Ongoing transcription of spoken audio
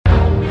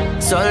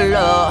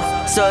Solo,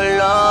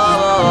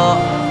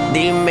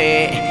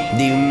 dime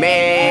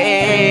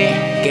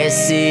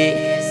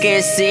que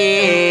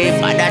sí,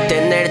 para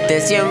tenerte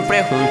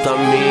siempre junto a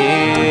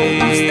mí.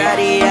 Me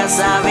gustaría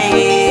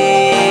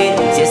saber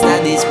si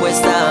estás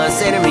dispuesta a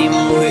ser mi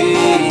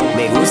mujer.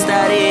 Me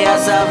gustaría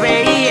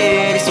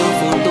saber si un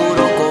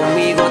futuro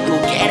conmigo tú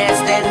quieres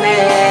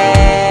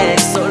tener.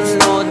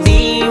 Solo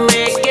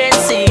dime que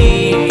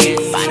sí,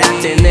 para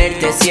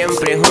tenerte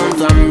siempre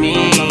junto a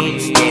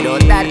mí. Quiero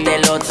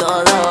dártelo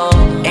todo,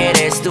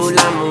 eres tú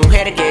la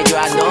mujer que yo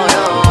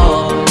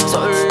adoro.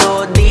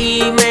 Solo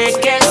dime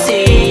que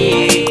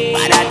sí,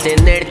 para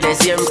tenerte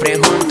siempre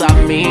junto a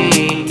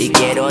mí. Y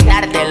quiero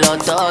dártelo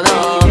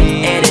todo,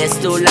 eres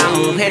tú la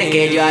mujer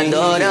que yo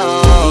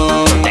adoro.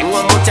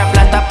 Tengo mucha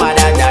plata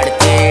para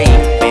darte,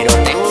 pero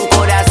tengo un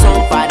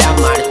corazón para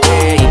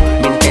amarte.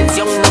 Mi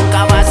intención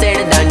nunca va a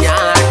ser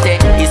dañarte,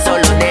 y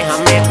solo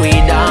déjame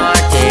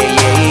cuidarte.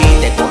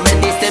 Te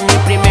convertiste en mi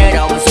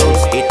primera opción,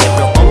 y te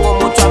propongo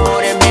mucho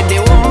amor en vez de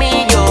un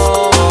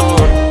millón.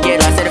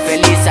 Quiero hacer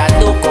feliz a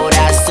tu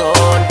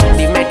corazón,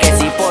 dime que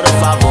sí por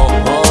favor.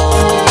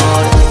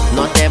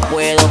 No te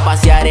puedo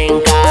pasear en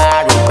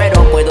carro,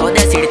 pero puedo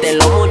decirte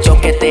lo mucho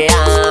que te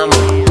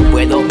amo.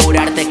 Puedo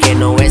jurarte que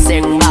no es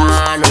en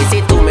vano, y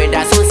si tú me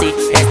das un sí,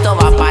 esto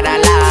va para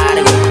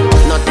largo.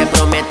 No te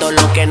prometo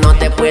lo que no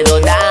te puedo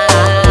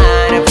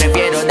dar,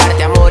 prefiero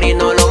darte amor y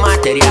no lo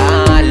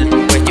material.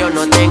 Pues yo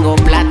no tengo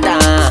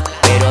plata,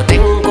 pero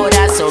tengo un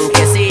corazón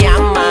que sí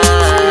ama.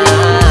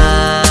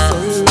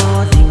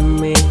 Solo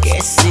dime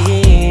que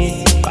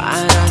sí,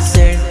 para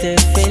hacerte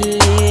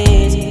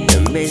feliz.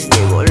 En vez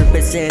de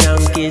golpes serán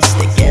kiss.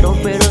 Te quiero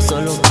pero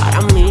solo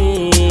para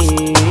mí.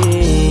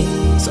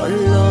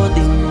 Solo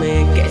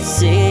dime que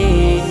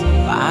sí,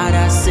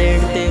 para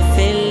hacerte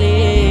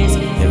feliz.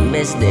 En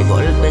vez de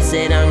golpes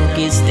serán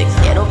kiss. Te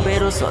quiero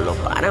pero solo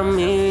para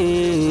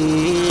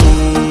mí.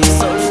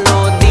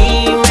 Solo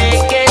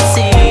dime que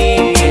sí,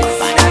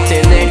 para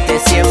tenerte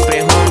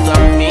siempre junto a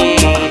mí.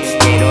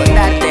 Quiero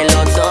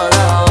dártelo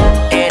todo,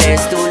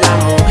 eres tú la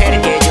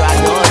mujer que yo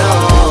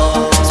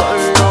adoro.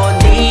 Solo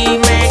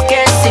dime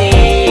que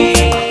sí,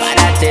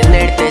 para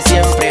tenerte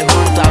siempre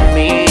junto a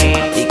mí.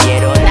 Y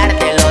quiero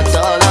dártelo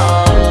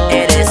todo,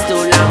 eres tú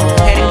la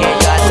mujer que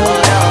yo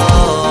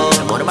adoro. Mi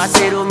amor va a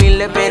ser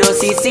humilde pero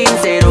sí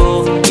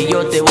sincero, y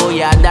yo te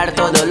voy a dar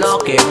todo lo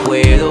que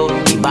puedo.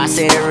 Y va a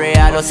ser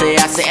real, o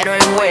sea, cero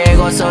en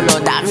juego. Solo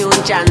dame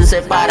un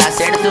chance para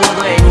ser tu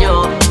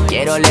dueño.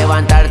 Quiero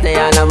levantarte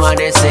al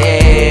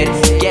amanecer,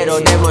 quiero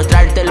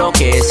demostrarte lo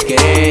que es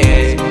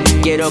querer.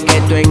 Quiero que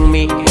tú en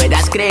mí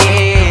puedas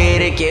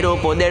creer, quiero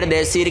poder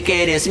decir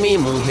que eres mi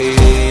mujer.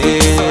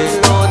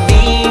 Solo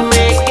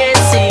dime que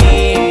sí,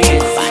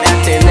 para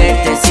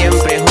tenerte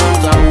siempre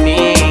junto a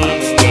mí.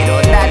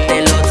 Quiero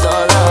dártelo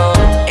todo,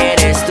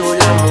 eres tú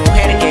la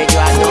mujer que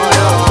yo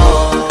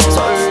adoro.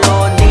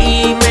 Solo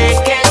dime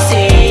que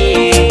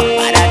sí,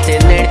 para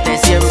tenerte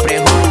siempre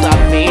junto a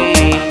mí.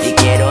 Y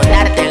quiero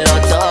dártelo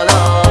todo,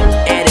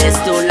 eres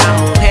tú la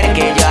mujer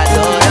que yo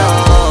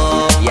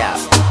adoro. Yeah.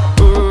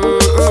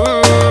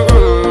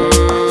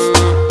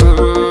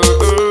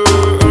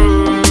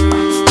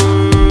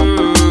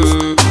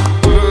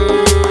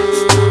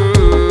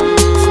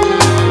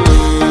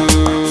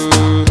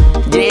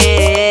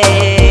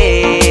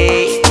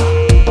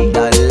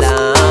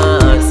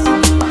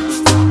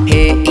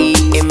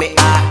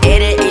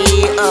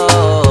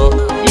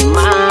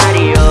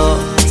 Gimario,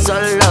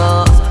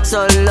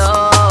 solo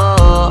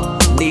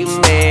dime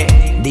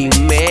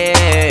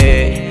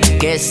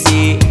que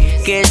sí,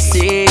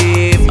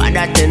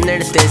 para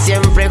tenerte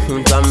siempre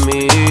junto a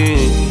mí.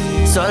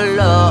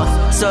 Solo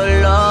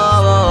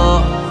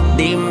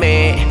dime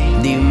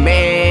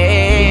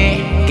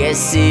que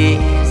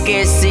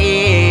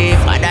sí,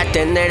 para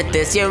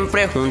tenerte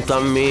siempre junto a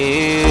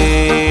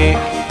mí.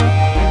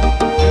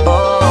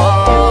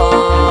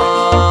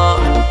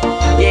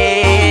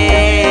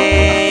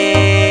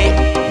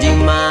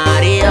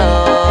 Gimario,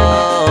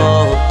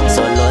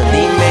 solo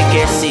dime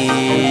que sí,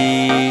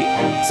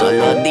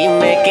 solo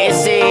dime que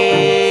sí,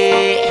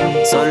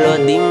 solo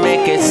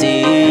dime que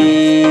sí,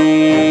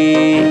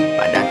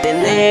 para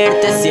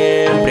tenerte siempre.